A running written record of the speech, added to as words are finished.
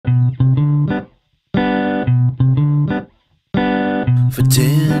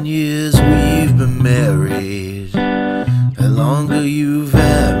10 years we've been married, the longer you've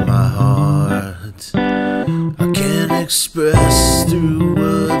had my heart. I can't express through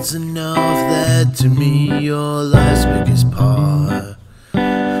words enough that to me you're life's biggest part. When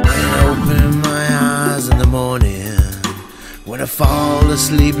I open my eyes in the morning, when I fall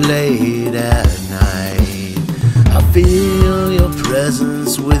asleep late at night, I feel your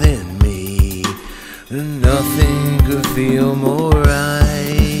presence within me, and nothing could feel more right.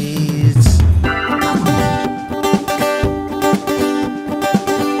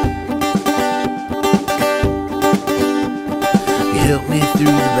 You helped me through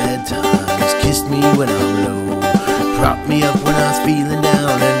the bad times, kissed me when I'm low, propped me up when I was feeling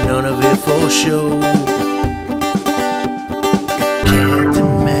down, and none of it for show. Can't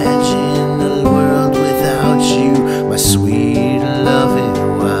imagine a world without you, my sweet loving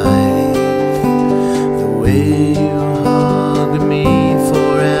wife. The way you hug me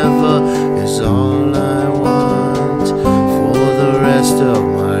forever is all I want for the rest of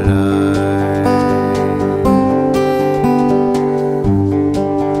my life.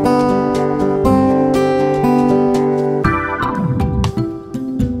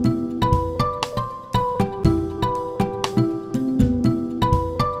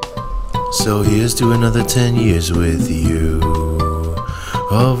 So here's to another 10 years with you,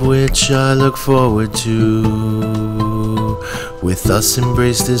 of which I look forward to, with us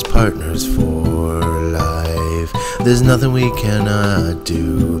embraced as partners for life. There's nothing we cannot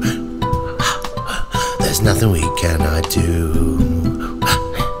do. There's nothing we cannot do.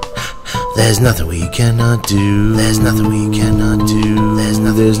 There's nothing we cannot do. There's nothing we cannot do. There's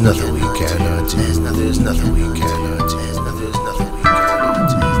nothing we cannot do. There's nothing we cannot do.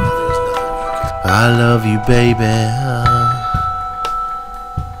 I love you, baby.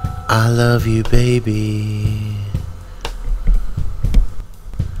 I love you, baby.